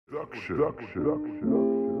Yo,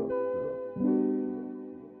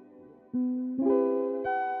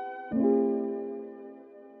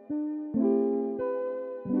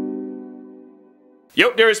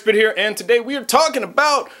 Darius BRITT here, and today we are talking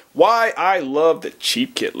about why I love the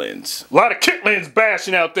cheap kit lens. A lot of kit lens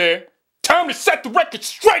bashing out there. Time to set the record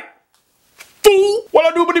straight, fool! What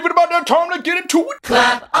I do believe it about that time to get into it.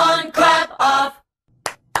 Clap on, clap off.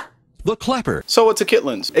 The clapper. So what's a kit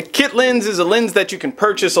lens? A kit lens is a lens that you can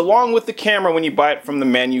purchase along with the camera when you buy it from the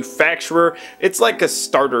manufacturer. It's like a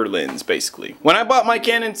starter lens, basically. When I bought my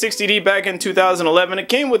Canon 60D back in 2011, it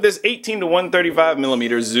came with this 18 to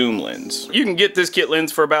 135mm zoom lens. You can get this kit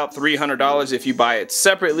lens for about $300 if you buy it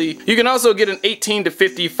separately. You can also get an 18 to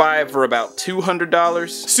 55 for about $200.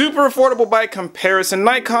 Super affordable by comparison.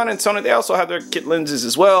 Nikon and Sony, they also have their kit lenses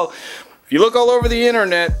as well. If you look all over the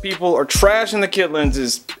internet, people are trashing the kit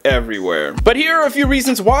lenses everywhere. But here are a few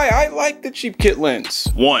reasons why I like the cheap kit lens.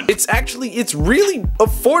 One, it's really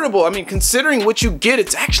affordable. I mean, considering what you get,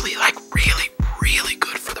 it's actually like really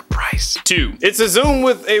good for the price. Two, it's a zoom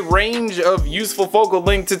with a range of useful focal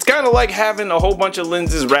lengths. It's kind of like having a whole bunch of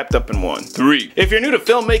lenses wrapped up in one. Three, if you're new to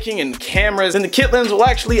filmmaking and cameras, then the kit lens will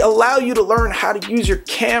actually allow you to learn how to use your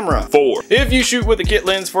camera. Four, if you shoot with a kit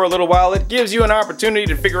lens for a little while, it gives you an opportunity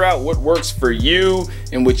to figure out what works for you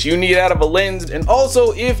and what you need out of a lens. And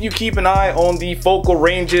also, if you keep an eye on the focal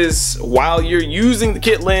ranges while you're using the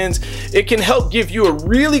kit lens, it can help give you a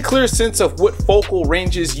really clear sense of what focal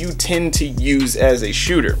ranges you tend to use as a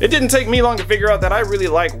shooter. It didn't take me long to figure out that I really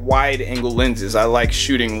like wide angle lenses. I like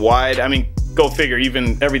shooting wide. I mean, go figure,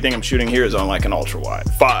 even everything I'm shooting here is on like an ultra wide.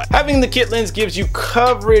 Five, having the kit lens gives you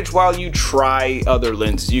coverage while you try other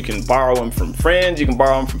lenses. You can borrow them from friends, you can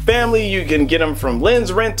borrow them from family, you can get them from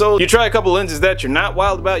lens rental. You try a couple lenses that you're not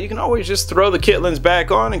wild about, you can always just throw the kit lens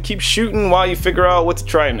back on and keep shooting while you figure out what to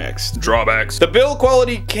try next. Drawbacks. The build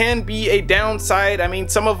quality can be a downside. I mean,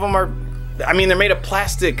 some of them are, they're made of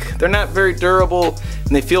plastic. They're not very durable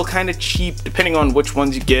and they feel kind of cheap depending on which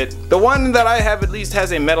ones you get. The one that I have at least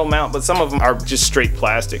has a metal mount, but some of them are just straight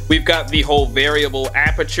plastic. We've got the whole variable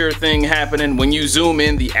aperture thing happening. When you zoom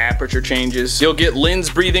in, the aperture changes. You'll get lens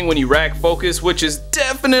breathing when you rack focus, which is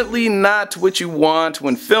definitely not what you want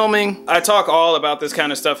when filming. I talk all about this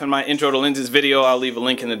kind of stuff in my intro to lenses video. I'll leave a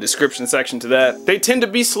link in the description section to that. They tend to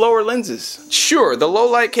be slower lenses. Sure, the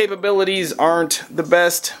low light capabilities aren't the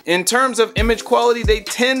best. In terms of image quality, they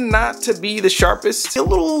tend not to be the sharpest. A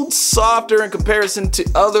little softer in comparison to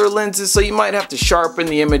other lenses, so you might have to sharpen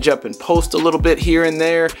the image up in post a little bit here and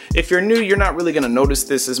there. If you're new, you're not really gonna notice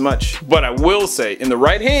this as much. But I will say, in the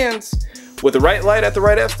right hands, with the right light at the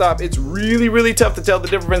right f-stop, it's really tough to tell the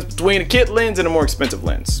difference between a kit lens and a more expensive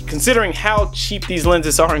lens. Considering how cheap these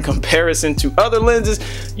lenses are in comparison to other lenses,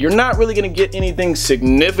 you're not really gonna get anything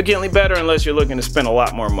significantly better unless you're looking to spend a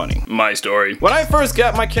lot more money. My story. When I first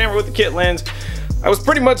got my camera with the kit lens, I was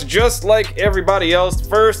pretty much just like everybody else.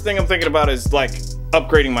 First thing I'm thinking about is like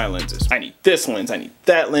upgrading my lenses. I need this lens, I need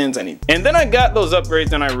that lens, and then I got those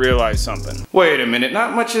upgrades and I realized something. Wait a minute,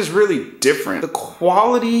 not much is really different. The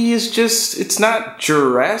quality is just, it's not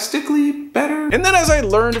drastically better. And then as I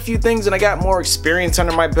learned a few things and I got more experience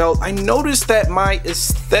under my belt, I noticed that my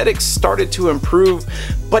aesthetics started to improve,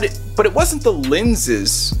 but it wasn't the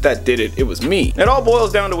lenses that did it, it was me. It all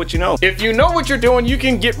boils down to what you know. If you know what you're doing, you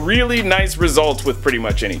can get really nice results with pretty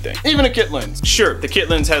much anything. Even a kit lens. Sure, the kit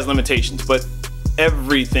lens has limitations, but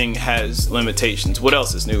everything has limitations. What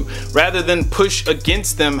else is new? Rather than push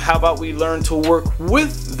against them, how about we learn to work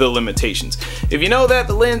with the limitations? If you know that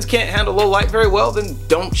the lens can't handle low light very well, then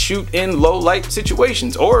don't shoot in low light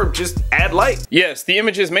situations, or just add light. Yes, the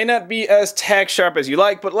images may not be as tack sharp as you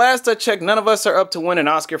like, but last I checked, none of us are up to win an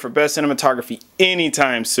Oscar for best cinematography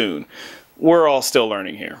anytime soon. We're all still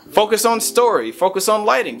learning here. Focus on story, focus on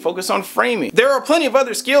lighting, focus on framing. There are plenty of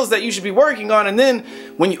other skills that you should be working on, and then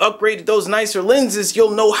when you upgrade to those nicer lenses,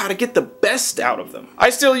 you'll know how to get the best out of them. I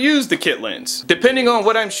still use the kit lens. Depending on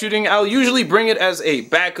what I'm shooting, I'll usually bring it as a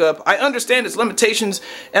backup. I understand its limitations,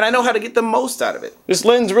 and I know how to get the most out of it. This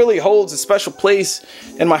lens really holds a special place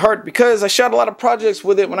in my heart because I shot a lot of projects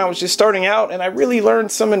with it when I was just starting out, and I really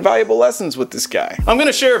learned some invaluable lessons with this guy. I'm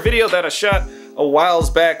gonna share a video that I shot a whiles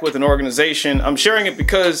back with an organization. I'm sharing it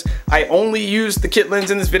because I only used the kit lens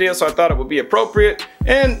in this video, so I thought it would be appropriate.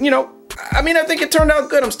 And you know, I think it turned out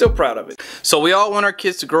good. I'm still proud of it. So we all want our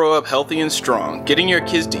kids to grow up healthy and strong. Getting your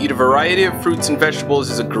kids to eat a variety of fruits and vegetables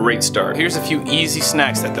is a great start. Here's a few easy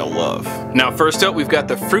snacks that they'll love. Now first up, we've got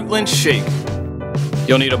the Fruitland Shake.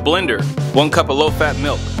 You'll need a blender, 1 cup of low-fat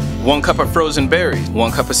milk, 1 cup of frozen berries,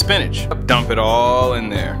 1 cup of spinach. Dump it all in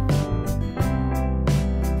there.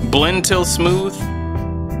 Blend till smooth.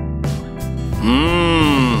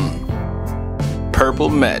 Mmm.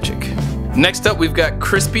 purple magic. Next up, we've got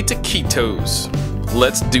crispy taquitos.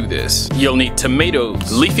 Let's do this. You'll need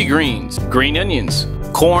tomatoes, leafy greens, green onions,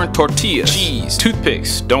 corn tortillas, cheese,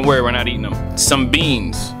 toothpicks. Don't worry, we're not eating them. Some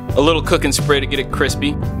beans, a little cooking spray to get it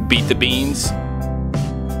crispy. Beat the beans.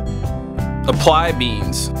 Apply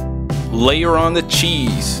beans. Layer on the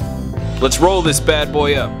cheese. Let's roll this bad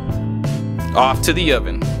boy up. Off to the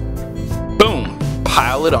oven. Boom,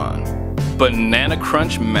 pile it on. Banana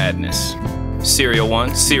crunch madness. Cereal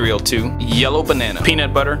 1, cereal 2, yellow banana,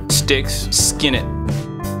 peanut butter, sticks, skin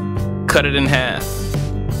it. Cut it in half.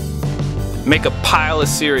 Make a pile of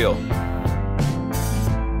cereal.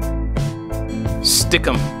 Stick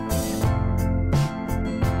 'em.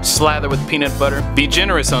 Slather with peanut butter. Be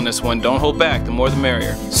generous on this one, don't hold back, the more the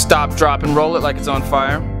merrier. Stop, drop, and roll it like it's on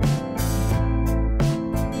fire.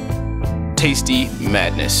 Tasty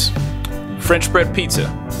madness. French bread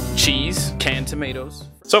pizza. Cheese, canned tomatoes.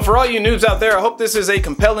 So for all you noobs out there, I hope this is a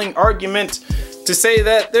compelling argument to say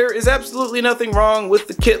that there is absolutely nothing wrong with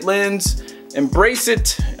the kit lens. Embrace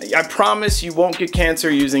it. I promise you won't get cancer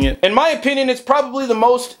using it. In my opinion, it's probably the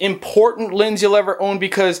most important lens you'll ever own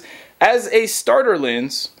because as a starter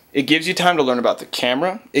lens, it gives you time to learn about the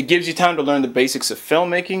camera, it gives you time to learn the basics of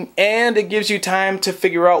filmmaking, and it gives you time to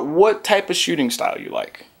figure out what type of shooting style you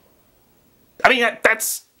like. I mean,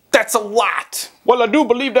 that's a lot. Well, I do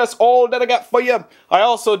believe that's all that I got for you. I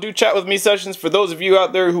also do chat with me sessions for those of you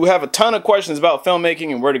out there who have a ton of questions about filmmaking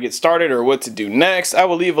and where to get started or what to do next. I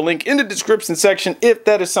will leave a link in the description section if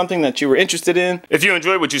that is something that you were interested in. If you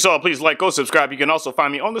enjoyed what you saw, please like, go subscribe. You can also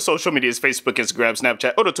find me on the social medias, Facebook, Instagram,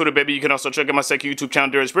 Snapchat, or the Twitter, baby. You can also check out my second YouTube channel,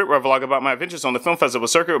 DARIOUS, where I vlog about my adventures on the film festival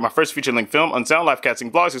circuit with my first feature-length film, unsound, live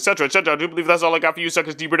casting, vlogs, etc., etc. I do believe that's all I got for you,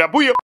 suckers. Booyah!